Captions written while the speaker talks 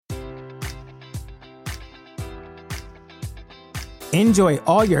Enjoy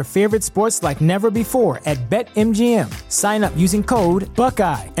all your favorite sports like never before at BetMGM. Sign up using code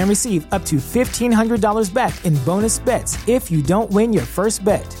Buckeye and receive up to $1,500 back in bonus bets if you don't win your first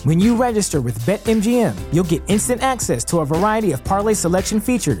bet. When you register with BetMGM, you'll get instant access to a variety of parlay selection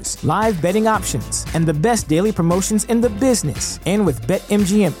features, live betting options, and the best daily promotions in the business. And with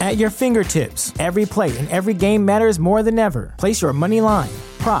BetMGM at your fingertips, every play and every game matters more than ever. Place your money line,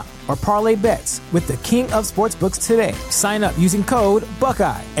 prop, or parlay bets with the king of sportsbooks today. Sign up using code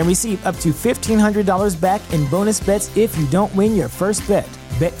Buckeye and receive up to $1,500 back in bonus bets if you don't win your first bet.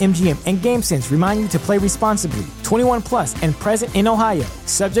 BetMGM and GameSense remind you to play responsibly. 21 plus and present in Ohio,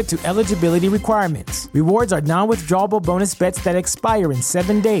 subject to eligibility requirements. Rewards are non-withdrawable bonus bets that expire in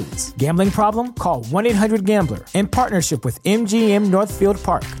 7 days. Gambling problem? Call 1-800-GAMBLER. In partnership with MGM Northfield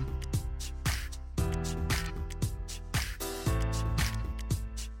Park.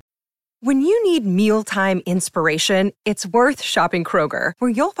 When you need mealtime inspiration, it's worth shopping Kroger, where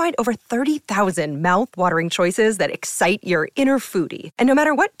you'll find over 30,000 mouth-watering choices that excite your inner foodie. And no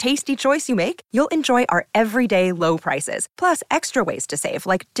matter what tasty choice you make, you'll enjoy our everyday low prices, plus extra ways to save,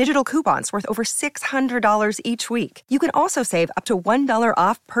 like digital coupons worth over $600 each week. You can also save up to $1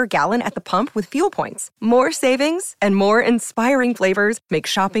 off per gallon at the pump with fuel points. More savings and more inspiring flavors make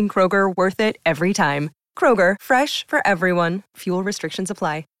shopping Kroger worth it every time. Kroger, fresh for everyone. Fuel restrictions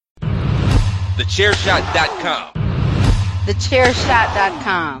apply. TheChairShot.com.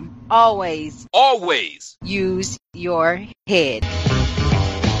 TheChairShot.com. Always use your head.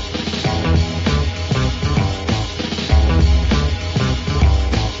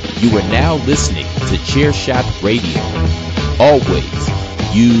 You are now listening to Chairshot Radio. Always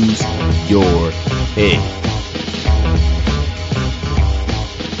use your head.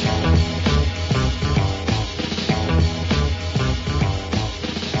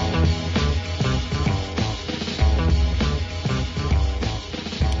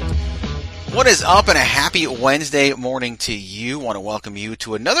 What is up, and a happy Wednesday morning to you. I want to welcome you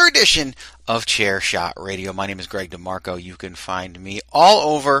to another edition of Chairshot Radio. My name is Greg DeMarco. You can find me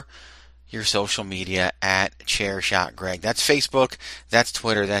all over your social media at Chairshot Greg. That's Facebook, that's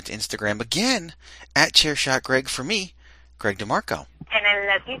Twitter, that's Instagram. Again, at Chairshot Greg for me, Greg DeMarco. And I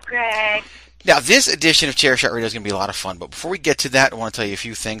love you, Greg. Now, this edition of Chairshot Radio is going to be a lot of fun, but before we get to that, I want to tell you a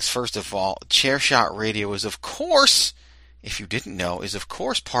few things. First of all, Chairshot Radio is, of course, if you didn't know, is of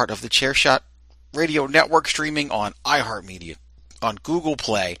course part of the Chairshot Radio Network, streaming on iHeartMedia, on Google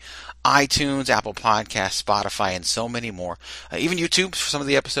Play, iTunes, Apple Podcasts, Spotify, and so many more. Even YouTube for some of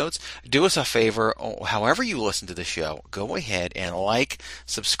the episodes. Do us a favor, however you listen to the show, go ahead and like,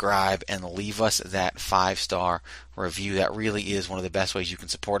 subscribe, and leave us that 5-star review. That really is one of the best ways you can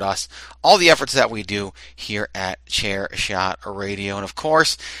support us. All the efforts that we do here at Chairshot Radio. And of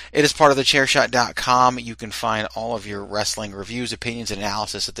course, it is part of the Chairshot.com. You can find all of your wrestling reviews, opinions, and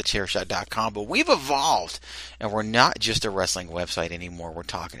analysis at the Chairshot.com. But we've evolved, and we're not just a wrestling website anymore. We're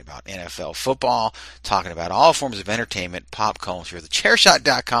talking about NFL football, talking about all forms of entertainment, pop culture. The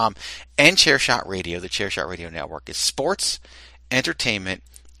Chairshot.com and Chairshot Radio, the Chairshot Radio Network, is sports, entertainment,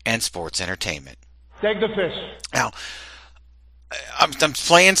 and sports entertainment. Take the fish. Now, I'm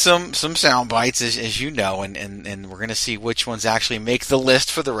playing some sound bites, as you know, and we're going to see which ones actually make the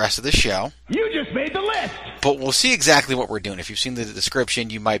list for the rest of the show. You just made the list. But we'll see exactly what we're doing. If you've seen the description,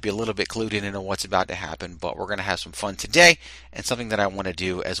 you might be a little bit clued in on what's about to happen, but we're going to have some fun today, and something that I want to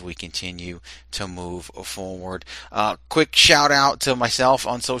do as we continue to move forward. Quick shout out to myself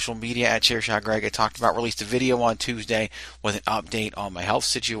on social media at Chairshot Greg. I talked about, released a video on Tuesday with an update on my health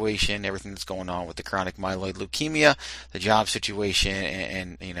situation, everything that's going on with the chronic myeloid leukemia, the job situation,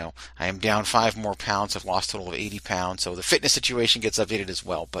 and you know, I am down 5 more pounds. I've lost a total of 80 pounds, so the fitness situation gets updated as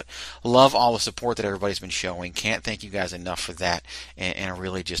well. But love all the support that everybody's been showing. Can't thank you guys enough for that, and I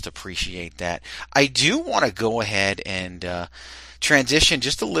really just appreciate that. I do want to go ahead and transition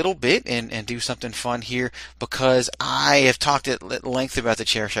just a little bit and do something fun here, because I have talked at length about the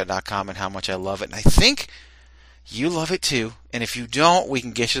Chairshot.com and how much I love it, and I think you love it too. And if you don't, we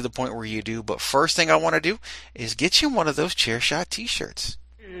can get you to the point where you do. But first thing I want to do is get you one of those Chairshot t-shirts.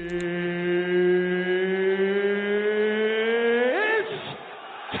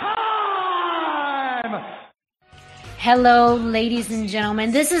 Hello, ladies and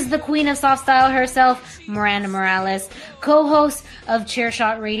gentlemen. This is the queen of soft style herself, Miranda Morales, co-host of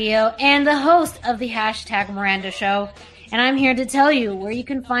Chairshot Radio and the host of the hashtag Miranda Show. And I'm here to tell you where you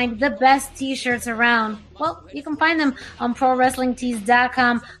can find the best t-shirts around. Well, you can find them on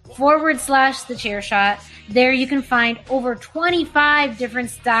ProWrestlingTees.com/thechairshot. There you can find over 25 different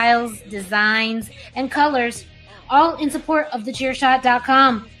styles, designs, and colors, all in support of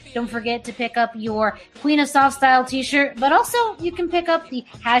thechairshot.com. don't forget to pick up your Queen of Soft Style t-shirt, but also you can pick up the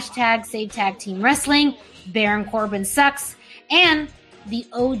hashtag Save Tag Team Wrestling, Baron Corbin Sucks, and the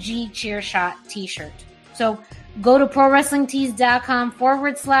OG Chairshot t-shirt. So go to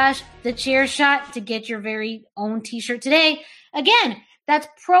ProWrestlingTees.com/TheChairShot to get your very own t-shirt today. Again, that's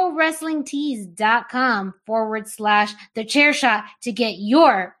ProWrestlingTees.com/TheChairShot to get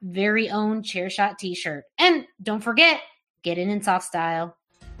your very own Chairshot t-shirt. And don't forget, get it in soft style.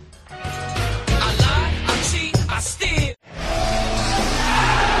 I lie, I cheat, I steal.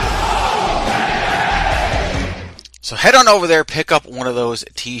 So head on over there, pick up one of those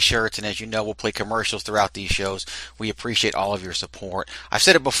t-shirts, and as you know, we'll play commercials throughout these shows. We appreciate all of your support. I've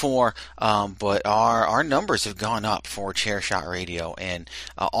said it before, but our numbers have gone up for Chairshot Radio, and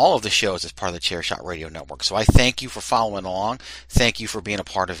all of the shows as part of the Chairshot Radio Network. So I thank you for following along. Thank you for being a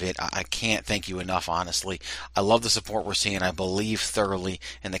part of it. I can't thank you enough, honestly. I love the support we're seeing. I believe thoroughly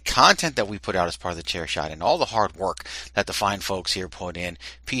in the content that we put out as part of the Chairshot and all the hard work that the fine folks here put in.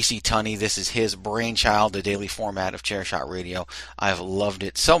 PC Tunney, this is his brainchild, the daily format of Chairshot Radio. I've loved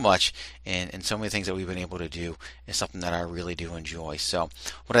it so much, and so many things that we've been able to do is something that I really do enjoy. So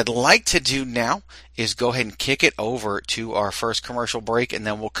what I'd like to do now is go ahead and kick it over to our first commercial break, and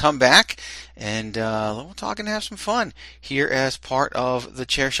then we'll come back and we'll talk and have some fun here as part of the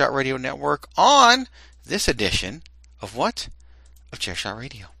Chairshot Radio Network on this edition of what? Of Chairshot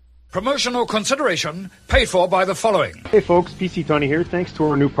Radio. Promotional consideration paid for by the following. Hey folks, PC Tony here. Thanks to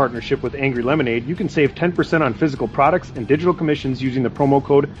our new partnership with Angry Lemonade, you can save 10% on physical products and digital commissions using the promo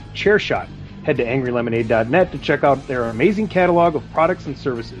code ChairShot. Head to angrylemonade.net to check out their amazing catalog of products and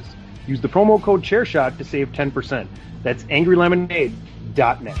services. Use the promo code ChairShot to save 10%. That's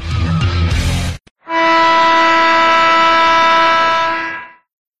angrylemonade.net.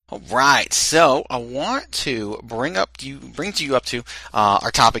 All right, so I want to bring you up to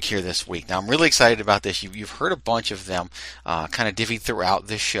our topic here this week. Now, I'm really excited about this. You've heard a bunch of them kind of divvied throughout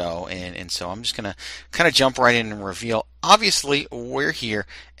this show, and so I'm just going to kind of jump right in and reveal. Obviously, we're here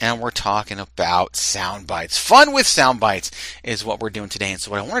and we're talking about sound bites. Fun with sound bites is what we're doing today. And so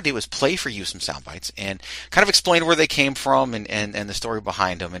what I want to do is play for you some sound bites and kind of explain where they came from and the story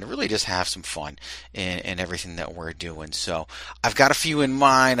behind them, and really just have some fun in everything that we're doing. So I've got a few in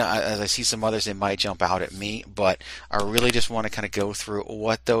mind. As I see some others, they might jump out at me, but I really just want to kind of go through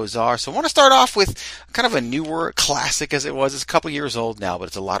what those are. So I want to start off with kind of a newer classic as it was. It's a couple years old now, but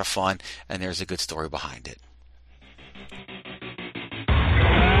it's a lot of fun, and there's a good story behind it.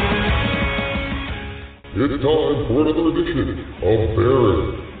 It's time for another edition of Baron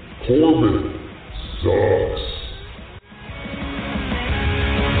Corbin Sucks.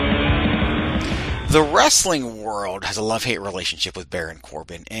 The wrestling world has a love-hate relationship with Baron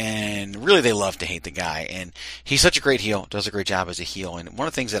Corbin, and really they love to hate the guy. And he's such a great heel, does a great job as a heel. And one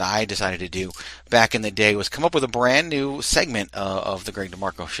of the things that I decided to do back in the day was come up with a brand new segment of the Greg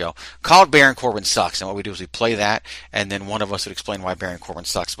DeMarco show called Baron Corbin Sucks. And what we do is we play that, and then one of us would explain why Baron Corbin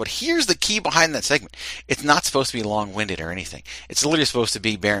sucks. But here's the key behind that segment. It's not supposed to be long-winded or anything. It's literally supposed to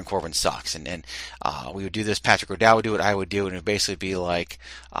be Baron Corbin Sucks. And we would do this, Patrick O'Dowd would do it, I would do it, and it would basically be like,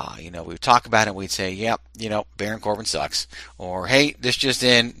 we would talk about it, and we'd say, yep, Baron Corbin sucks. Or, hey, this just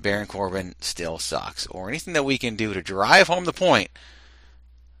in, Baron Corbin still sucks. Or anything that we can do to drive home the point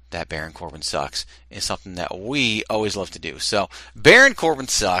that Baron Corbin sucks is something that we always love to do. So, Baron Corbin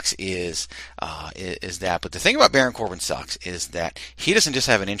sucks is that. But the thing about Baron Corbin sucks is that he doesn't just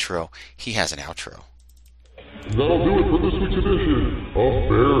have an intro, he has an outro. And that'll do it for this week's edition of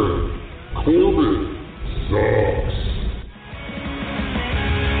Baron Corbin Sucks.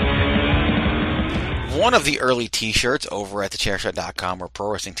 One of the early t-shirts over at thechairshot.com or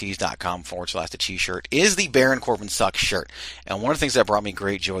ProWrestlingTees.com/the-t-shirt is the Baron Corbin Sucks shirt. And one of the things that brought me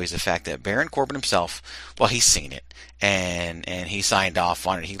great joy is the fact that Baron Corbin himself, well, he's seen it. And he signed off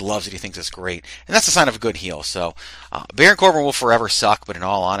on it. He loves it. He thinks it's great. And that's a sign of a good heel. So Baron Corbin will forever suck, but in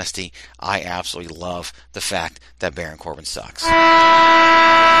all honesty, I absolutely love the fact that Baron Corbin sucks.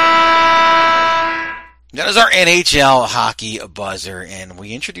 That is our NHL hockey buzzer, and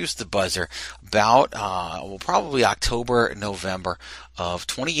we introduced the buzzer about, probably October, November of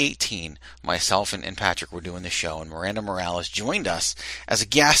 2018. Myself and Patrick were doing the show, and Miranda Morales joined us as a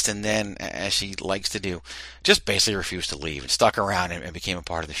guest, and then, as she likes to do, just basically refused to leave and stuck around and became a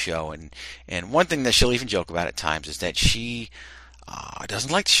part of the show. And one thing that she'll even joke about at times is that she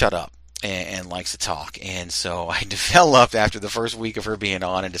doesn't like to shut up and likes to talk. And so I developed after the first week of her being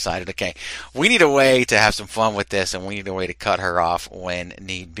on and decided, okay, we need a way to have some fun with this, and we need a way to cut her off when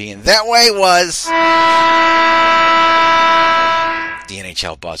need be. And that way was the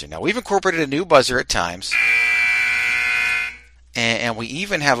NHL buzzer. Now, we've incorporated a new buzzer at times, and we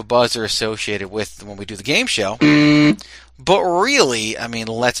even have a buzzer associated with when we do the game show. But really, I mean,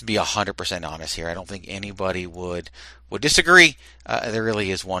 let's be 100% honest here. I don't think anybody would disagree. There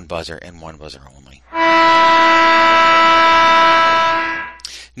really is one buzzer and one buzzer only.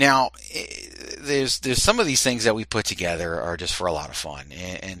 Now, there's some of these things that we put together are just for a lot of fun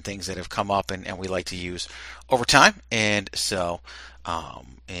and things that have come up and we like to use over time. And so, and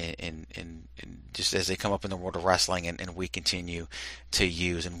just as they come up in the world of wrestling and we continue to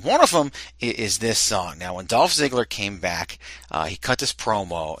use. And one of them is this song. Now, when Dolph Ziggler came back, he cut this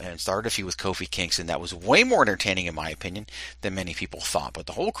promo and started a feud with Kofi Kingston that was way more entertaining, in my opinion, than many people thought. But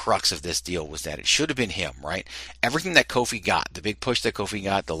the whole crux of this deal was that it should have been him, right? Everything that Kofi got, the big push that Kofi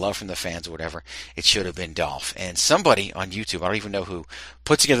got, the love from the fans or whatever, it should have been Dolph. And somebody on YouTube, I don't even know who,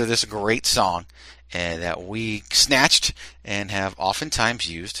 put together this great song and that we snatched and have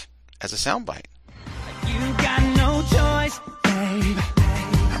oftentimes used as a soundbite. You got no choice, babe,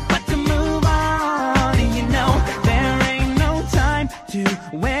 but to move on. And you know there ain't no time to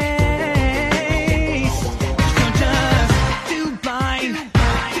waste. You're just too blind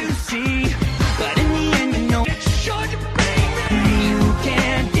to see. But in the end, you know it's sure to bring me. You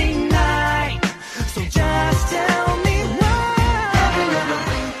can't deny. So just tell me why.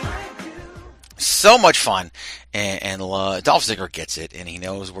 So much fun. And Dolph Ziggler gets it, and he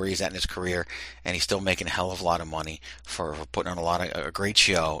knows where he's at in his career, and he's still making a hell of a lot of money for putting on a great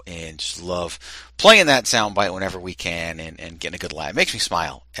show, and just love playing that soundbite whenever we can and getting a good laugh. It makes me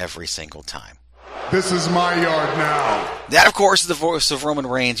smile every single time. This is my yard now. That, of course, is the voice of Roman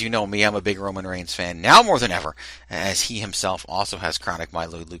Reigns. You know me, I'm a big Roman Reigns fan, now more than ever, as he himself also has chronic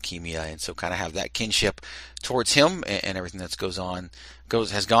myeloid leukemia, and so kind of have that kinship towards him and everything that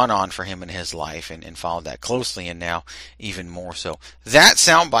has gone on for him in his life, and followed that closely, and now even more so. That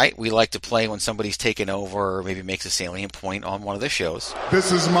soundbite we like to play when somebody's taken over or maybe makes a salient point on one of the shows.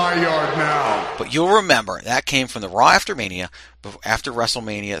 This is my yard now. But you'll remember, that came from the Raw after Mania, after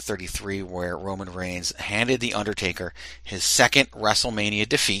WrestleMania 33, where Roman Reigns handed The Undertaker his second WrestleMania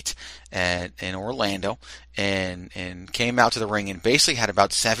defeat in Orlando, and came out to the ring and basically had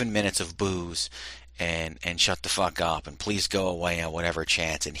about 7 minutes of boos and shut the fuck up and please go away on whatever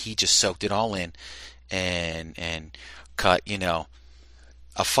chance, and he just soaked it all in and cut, a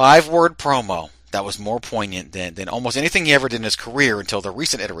 5-word promo that was more poignant than almost anything he ever did in his career until the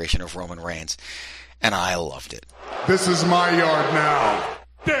recent iteration of Roman Reigns, and I loved it. This is my yard now.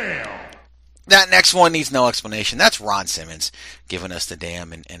 Damn! That next one needs no explanation. That's Ron Simmons giving us the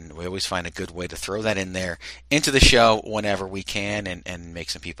damn, and we always find a good way to throw that in there into the show whenever we can and make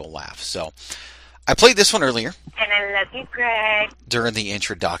some people laugh. So I played this one earlier. And I love you, Greg. During the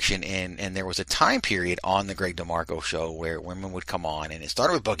introduction, and there was a time period on the Greg DeMarco show where women would come on, and it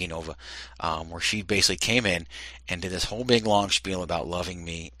started with Buggy Nova, where she basically came in and did this whole big long spiel about loving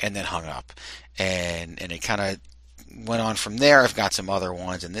me and then hung up. And it kind of went on from there. I've got some other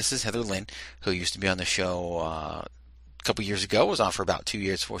ones, and this is Heather Lynn, who used to be on the show a couple years ago, was on for about 2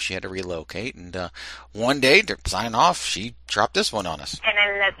 years before she had to relocate, and one day, to sign off, she dropped this one on us. And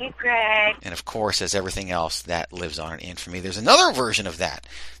I love you, Greg. And of course, as everything else, that lives on in infamy. There's another version of that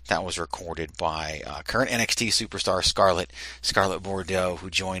was recorded by current NXT superstar Scarlett Bordeaux, who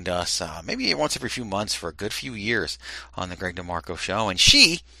joined us maybe once every few months for a good few years on the Greg DeMarco show, and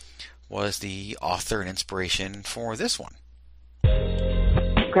she was the author and inspiration for this one.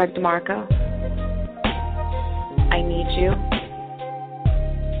 Greg DeMarco, I need you.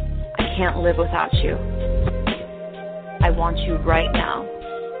 I can't live without you. I want you right now.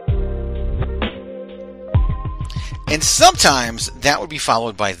 And sometimes that would be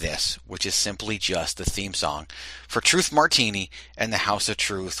followed by this, which is simply just the theme song for Truth Martini and the House of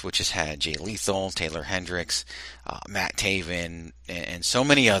Truth, which has had Jay Lethal, Taylor Hendricks, Matt Taven, and so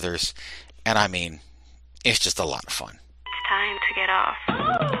many others. And I mean, it's just a lot of fun. It's time to get off.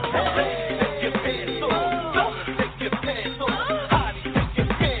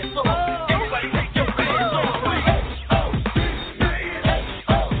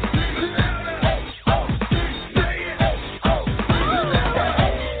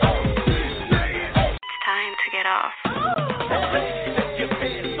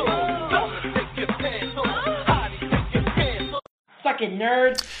 Fucking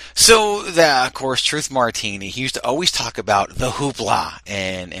nerd. So, of course, Truth Martini, he used to always talk about the hoopla,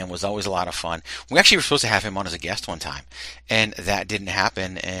 and was always a lot of fun. We actually were supposed to have him on as a guest one time, and that didn't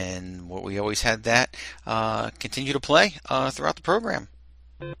happen, and we always had that continue to play throughout the program.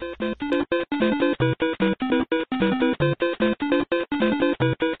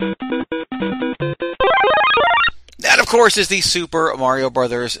 That, of course, as the Super Mario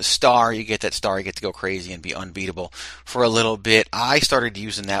Brothers star, you get that star, you get to go crazy and be unbeatable for a little bit. I started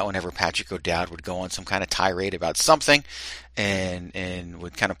using that whenever Patrick O'Dowd would go on some kind of tirade about something, and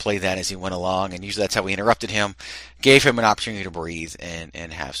would kind of play that as he went along, and usually that's how we interrupted him, gave him an opportunity to breathe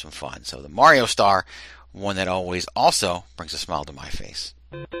and have some fun. So the Mario star, one that always also brings a smile to my face.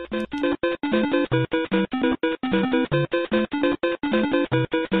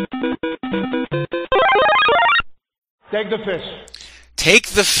 Take the fish. Take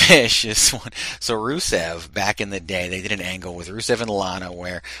the fish is one. So Rusev, back in the day, they did an angle with Rusev and Lana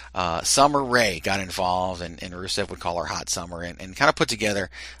where Summer Rae got involved, and Rusev would call her Hot Summer, and kind of put together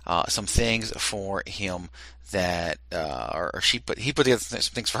some things for him that, he put together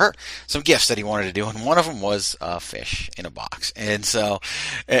some things for her, some gifts that he wanted to do, and one of them was a fish in a box. And so,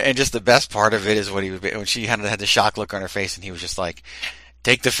 and just the best part of it is when she had the shock look on her face, and he was just like,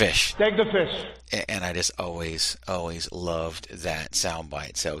 take the fish. Take the fish. And I just always loved that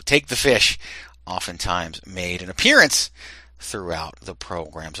soundbite. So take the fish oftentimes made an appearance throughout the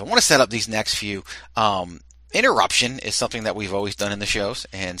program. So I want to set up these next few. Interruption is something that we've always done in the shows,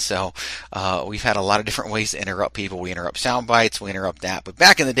 and so we've had a lot of different ways to interrupt people. We interrupt sound bites, we interrupt that, but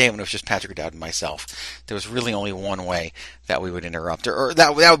back in the day when it was just Patrick O'Dowd and myself, there was really only one way that we would interrupt, or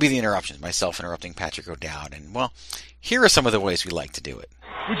that would be the interruptions, myself interrupting Patrick O'Dowd, and well, here are some of the ways we like to do it.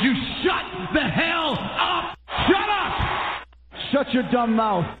 Would you shut the hell up? Shut up! Shut your dumb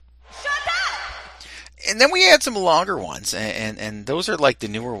mouth. And then we had some longer ones, and those are like the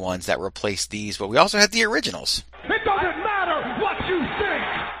newer ones that replaced these, but we also had the originals. It doesn't matter what you think!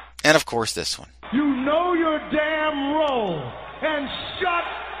 And of course this one. You know your damn role, and shut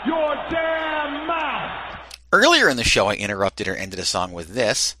your damn mouth! Earlier in the show, I interrupted or ended a song with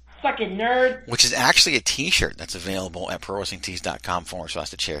this. Fucking nerd. Which is actually a t-shirt that's available at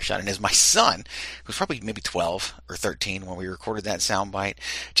ProWrestlingTees.com/thechairshot. And as my son, who's probably maybe 12 or 13 when we recorded that soundbite,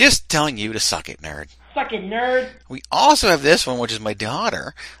 just telling you to suck it, nerd. Fucking nerd. We also have this one, which is my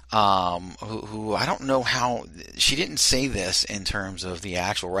daughter, who I don't know how, she didn't say this in terms of the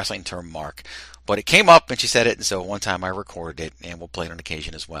actual wrestling term, Mark, but it came up and she said it, and so one time I recorded it, and we'll play it on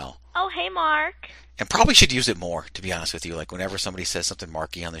occasion as well. Oh, hey, Mark. And probably should use it more, to be honest with you. Like, whenever somebody says something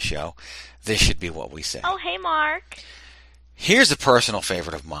marky on the show, this should be what we say. Oh, hey, Mark. Here's a personal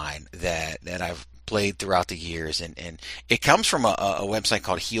favorite of mine that I've played throughout the years, and it comes from a website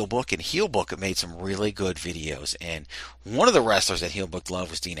called Heelbook, and Heelbook made some really good videos, and one of the wrestlers that Heelbook loved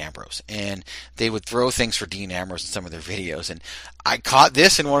was Dean Ambrose, and they would throw things for Dean Ambrose in some of their videos, and I caught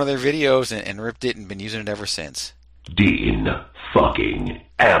this in one of their videos and ripped it and been using it ever since. Dean fucking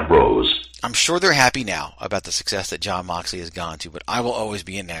Ambrose. I'm sure they're happy now about the success that Jon Moxley has gone to, but I will always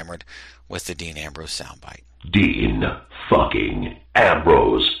be enamored with the Dean Ambrose soundbite. Dean fucking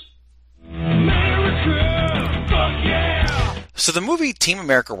Ambrose. America, fuck yeah! So the movie Team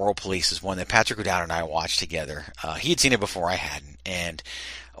America World Police is one that Patrick O'Dowd and I watched together. He had seen it before I hadn't, and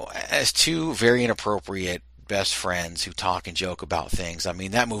as two very inappropriate best friends who talk and joke about things, I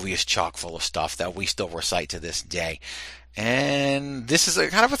mean, that movie is chock full of stuff that we still recite to this day. And this is a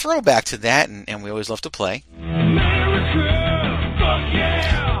kind of a throwback to that, and we always love to play. America, fuck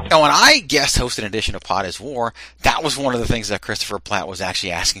yeah! And when I guest hosted an edition of Pod is War, that was one of the things that Christopher Platt was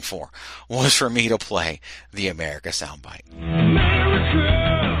actually asking for, was for me to play the America soundbite.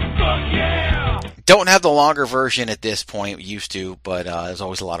 America, fuck yeah! Don't have the longer version at this point, used to, but it was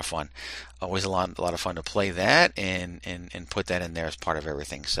always a lot of fun. Always a lot of fun to play that and put that in there as part of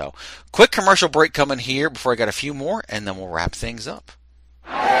everything. So, quick commercial break coming here before I got a few more, and then we'll wrap things up.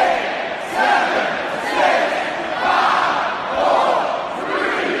 8, 7, 6, 5, 4,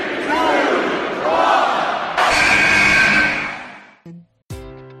 3, 2, 1.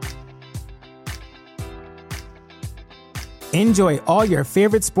 Enjoy all your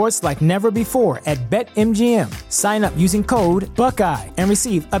favorite sports like never before at BetMGM. Sign up using code Buckeye and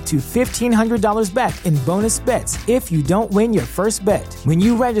receive up to $1,500 back in bonus bets if you don't win your first bet. When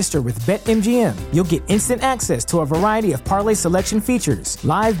you register with BetMGM, you'll get instant access to a variety of parlay selection features,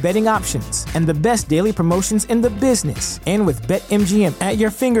 live betting options, and the best daily promotions in the business. And with BetMGM at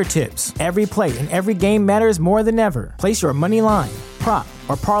your fingertips, every play and every game matters more than ever. Place your money line, prop,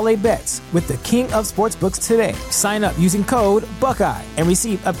 or parlay bets with the king of sportsbooks today. Sign up using code Buckeye and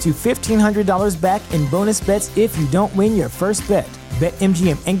receive up to $1,500 back in bonus bets if you don't win your first bet.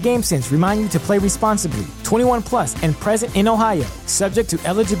 BetMGM and GameSense remind you to play responsibly. 21 plus and present in Ohio, subject to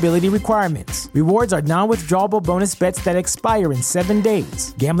eligibility requirements. Rewards are non-withdrawable bonus bets that expire in 7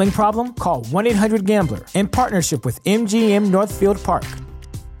 days. Gambling problem? Call 1-800-GAMBLER. In partnership with MGM Northfield Park.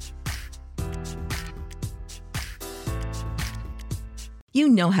 You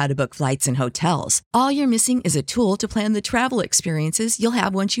know how to book flights and hotels. All you're missing is a tool to plan the travel experiences you'll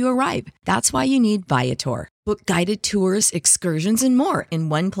have once you arrive. That's why you need Viator. Book guided tours, excursions, and more in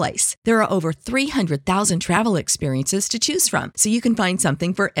one place. There are over 300,000 travel experiences to choose from, so you can find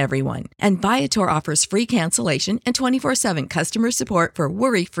something for everyone. And Viator offers free cancellation and 24/7 customer support for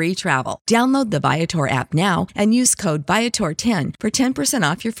worry-free travel. Download the Viator app now and use code Viator10 for 10%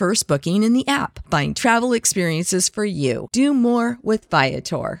 off your first booking in the app. Find travel experiences for you. Do more with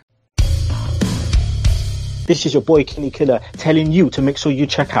Viator. This is your boy Kenny Killer telling you to make sure you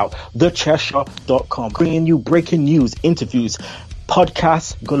check out thechairshot.com, bringing you breaking news, interviews,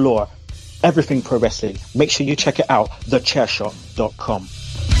 podcasts galore, everything pro wrestling. Make sure you check it out, thechairshot.com.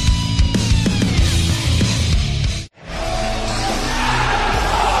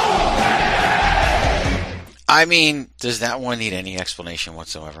 I mean, does that one need any explanation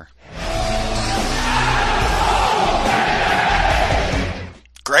whatsoever?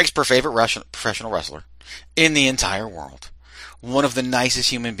 Greg's favorite professional wrestler in the entire world. One of the nicest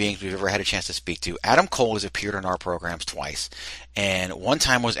human beings we've ever had a chance to speak to. Adam Cole has appeared on our programs twice. And one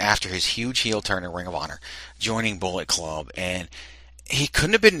time was after his huge heel turn in Ring of Honor, joining Bullet Club. And he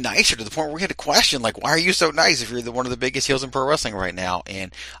couldn't have been nicer, to the point where we had to question, like, why are you so nice if you're one of the biggest heels in pro wrestling right now?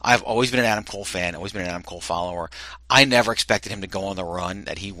 And I've always been an Adam Cole fan, always been an Adam Cole follower. I never expected him to go on the run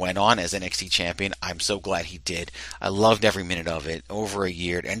that he went on as NXT champion. I'm so glad he did. I loved every minute of it. Over a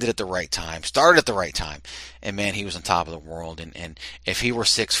year. It ended at the right time. Started at the right time. And man, he was on top of the world. And if he were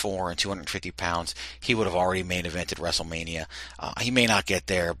 6'4" and 250 pounds, he would have already main evented WrestleMania. He may not get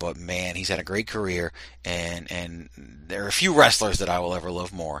there, but man, he's had a great career. And there are a few wrestlers that I will ever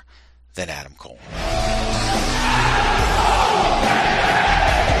love more than Adam Cole.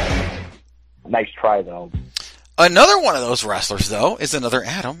 Nice try, though. Another one of those wrestlers, though, is another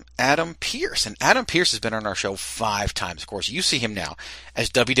Adam Pearce. And Adam Pearce has been on our show 5 times. Of course, you see him now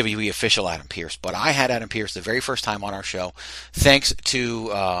as WWE official Adam Pearce. But I had Adam Pearce the very first time on our show, thanks to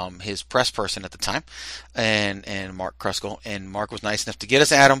his press person at the time, and Mark Kruskal. And Mark was nice enough to get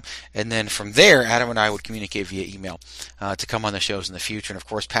us Adam. And then from there, Adam and I would communicate via email to come on the shows in the future. And, of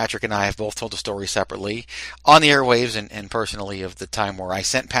course, Patrick and I have both told the story separately on the airwaves and personally of the time where I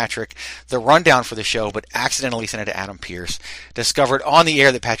sent Patrick the rundown for the show, but accidentally sent it to Adam Pearce, discovered on the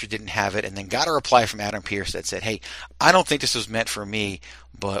air that Patrick didn't have it, and then got a reply from Adam Pearce that said, hey, I don't think this was meant for me,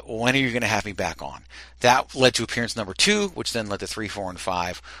 but when are you going to have me back on? That led to appearance number 2, which then led to 3, 4, and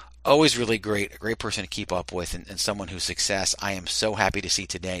 5. Always really great, a great person to keep up with, and someone whose success I am so happy to see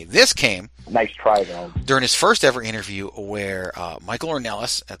today. This came nice try, though, during his first ever interview, where Michael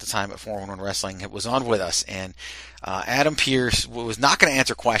Ornelas, at the time at 411 Wrestling, was on with us, and Adam Pearce was not going to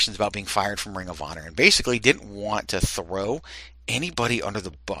answer questions about being fired from Ring of Honor, and basically didn't want to throw anybody under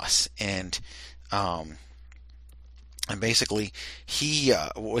the bus. And basically,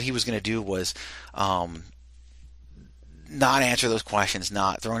 what he was going to do was not answer those questions,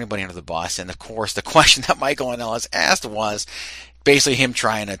 not throw anybody under the bus. And of course, the question that Michael Ornelas asked was basically him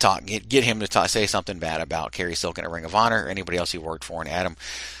trying to get him to say something bad about Kerry Silkin at Ring of Honor or anybody else he worked for. And Adam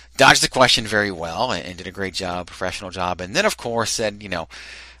dodged the question very well and did a great job, professional job. And then, of course, said,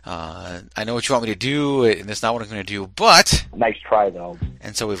 I know what you want me to do, and that's not what I'm going to do, but nice try, though.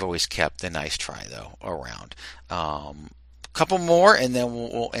 And so we've always kept the nice try, though, around. Couple more, and then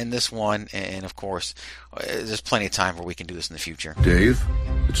we'll end this one. And of course, there's plenty of time where we can do this in the future. Dave,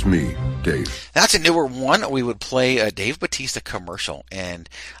 it's me, Dave. That's a newer one. We would play a Dave Bautista commercial, and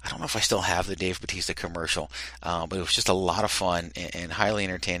I don't know if I still have the Dave Bautista commercial, but it was just a lot of fun and highly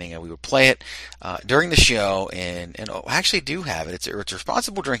entertaining. And we would play it during the show, and I actually do have it. It's a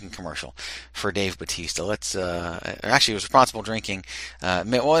responsible drinking commercial for Dave Bautista. Actually, it was responsible drinking.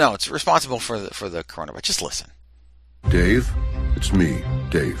 It's responsible for the coronavirus. Just listen. Dave, it's me,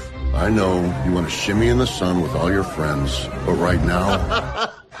 Dave. I know you want to shimmy in the sun with all your friends, but right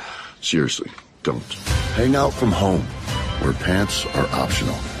now, seriously, don't. Hang out from home, where pants are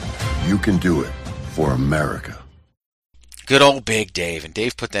optional. You can do it for America. Good old Big Dave. And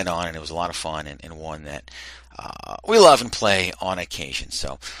Dave put that on, and it was a lot of fun, and one that we love and play on occasion.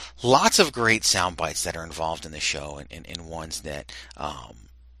 So lots of great sound bites that are involved in the show, and ones that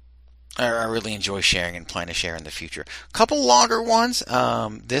I really enjoy sharing and plan to share in the future. A couple longer ones.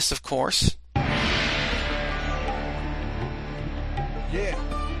 This, of course.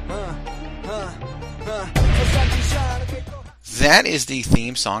 that is the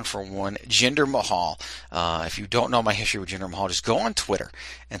theme song for one Jinder Mahal. If you don't know my history with Jinder Mahal, just go on Twitter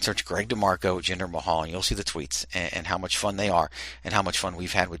and search Greg DeMarco, Jinder Mahal, and you'll see the tweets and how much fun they are and how much fun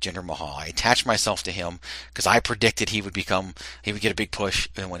we've had with Jinder Mahal. I attached myself to him because I predicted he would get a big push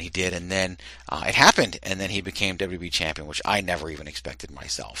when he did, and then it happened, and then he became WWE champion, which I never even expected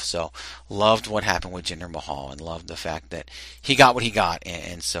myself. So loved what happened with Jinder Mahal and loved the fact that he got what he got,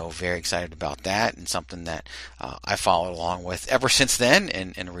 and so very excited about that, and something that I followed along with ever since then,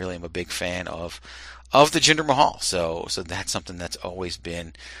 and really am a big fan of the Jinder Mahal. So that's something that's always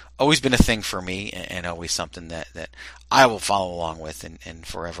been a thing for me, and always something that I will follow along with and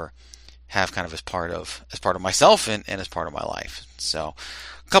forever have kind of as part of myself and as part of my life. So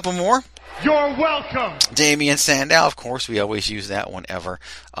a couple more. You're welcome. Damien Sandow, of course, we always use that whenever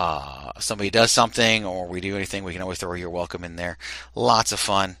somebody does something or we do anything. We can always throw "you're welcome" in there. Lots of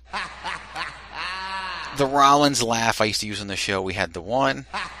fun. The Rollins laugh I used to use on the show. We had the one.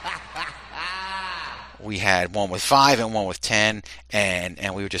 We had one with 5 and one with 10,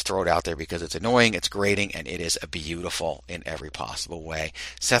 and we would just throw it out there because it's annoying, it's grating, and it is beautiful in every possible way.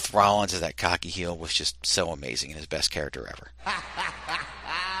 Seth Rollins as that cocky heel was just so amazing and his best character ever.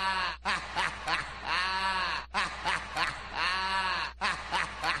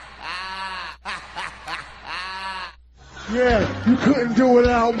 Yeah, you couldn't do it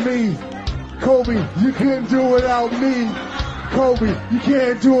without me. Kobe, you couldn't do it without me. Kobe, you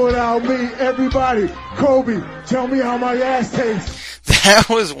can't do it without me. Everybody, Kobe, tell me how my ass tastes. That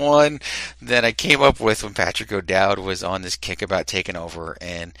was one that I came up with when Patrick O'Dowd was on this kick about taking over,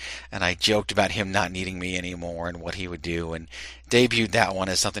 and I joked about him not needing me anymore and what he would do, and debuted that one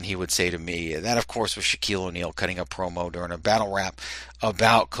as something he would say to me. That, of course, was Shaquille O'Neal cutting a promo during a battle rap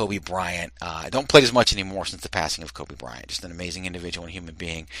about Kobe Bryant. I don't play as much anymore since the passing of Kobe Bryant. Just an amazing individual and human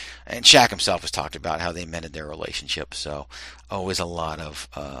being. And Shaq himself has talked about how they mended their relationship. So always a lot of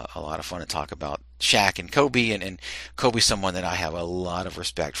fun to talk about Shaq and Kobe, and Kobe's someone that I have a lot of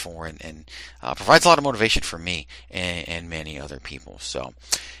respect for and provides a lot of motivation for me and many other people. So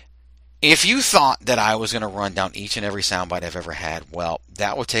if you thought that I was going to run down each and every soundbite I've ever had, well,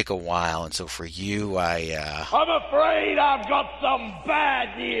 that would take a while. And so for you, I'm afraid I've got some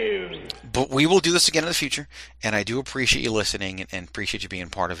bad news. But we will do this again in the future, and I do appreciate you listening and appreciate you being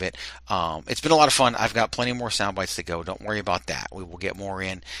part of it. It's been a lot of fun. I've got plenty more sound bites to go. Don't worry about that. We will get more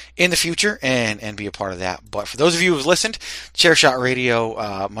in the future and be a part of that. But for those of you who have listened, Chairshot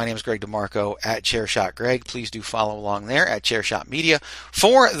Radio, my name is Greg DeMarco at Chairshot Greg. Please do follow along there at Chairshot Media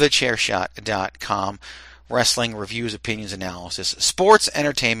for thechairshot.com. Wrestling, reviews, opinions, analysis, sports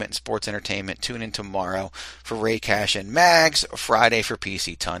entertainment. Tune in tomorrow for Ray Cash and Mags, Friday for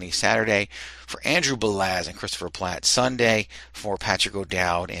PC Tunney, Saturday for Andrew Belaz and Christopher Platt, Sunday for Patrick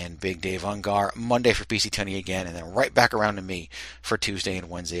O'Dowd and Big Dave Ungar, Monday for PC Tunney again, and then right back around to me for Tuesday and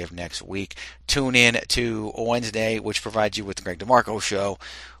Wednesday of next week. Tune in to Wednesday, which provides you with the Greg DeMarco Show,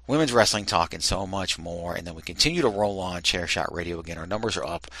 women's wrestling talk, and so much more. And then we continue to roll on Chairshot Radio again. Our numbers are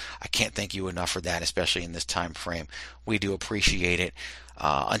up. I can't thank you enough for that, especially in this time frame. We do appreciate it.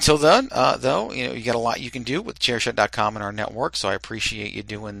 Until then, though, you got a lot you can do with Chairshot.com and our network, so I appreciate you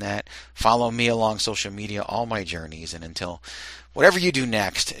doing that. Follow me along social media, all my journeys, and until whatever you do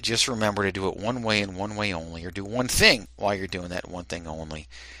next, just remember to do it one way and one way only, or do one thing while you're doing that one thing only,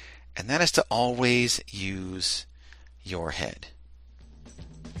 and that is to always use your head.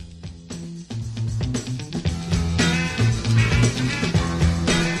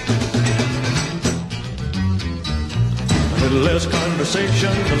 A little less conversation,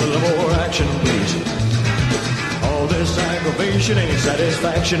 a little more action, please. All this aggravation ain't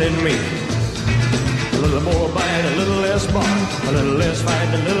satisfaction in me. A little more bite, a little less bark, a little less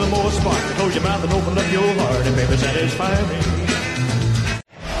fight, a little more spark. Close your mouth and open up your heart, and baby, satisfy me.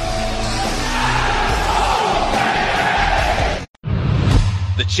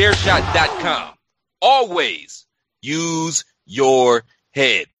 TheChairShot.com. Always use your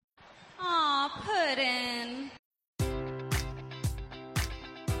head. Aw, Puddin'.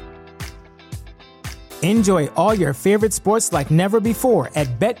 Enjoy all your favorite sports like never before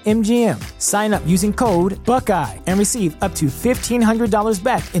at BetMGM. Sign up using code Buckeye and receive up to $1,500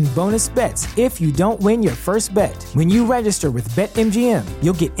 back in bonus bets if you don't win your first bet. When you register with BetMGM,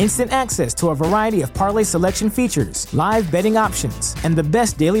 you'll get instant access to a variety of parlay selection features, live betting options, and the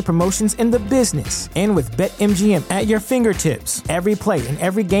best daily promotions in the business. And with BetMGM at your fingertips, every play and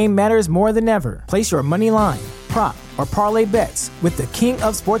every game matters more than ever. Place your money line, prop, or parlay bets with the king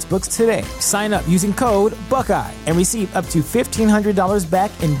of sportsbooks today. Sign up using code Buckeye and receive up to $1,500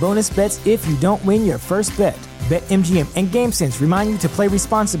 back in bonus bets if you don't win your first bet. BetMGM and GameSense remind you to play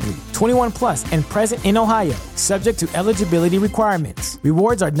responsibly. 21 plus and present in Ohio, subject to eligibility requirements.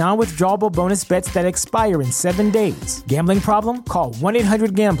 Rewards are non-withdrawable bonus bets that expire in 7 days. Gambling problem? Call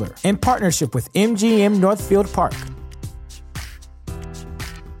 1-800-GAMBLER. In partnership with MGM Northfield Park.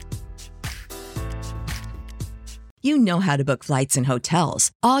 You know how to book flights and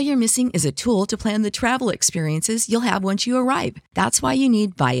hotels. All you're missing is a tool to plan the travel experiences you'll have once you arrive. That's why you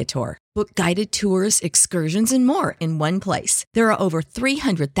need Viator. Book guided tours, excursions, and more in one place. There are over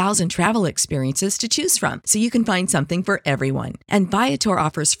 300,000 travel experiences to choose from, so you can find something for everyone. And Viator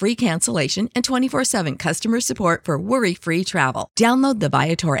offers free cancellation and 24/7 customer support for worry-free travel. Download the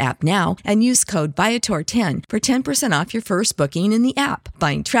Viator app now and use code Viator10 for 10% off your first booking in the app.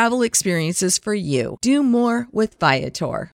 Find travel experiences for you. Do more with Viator.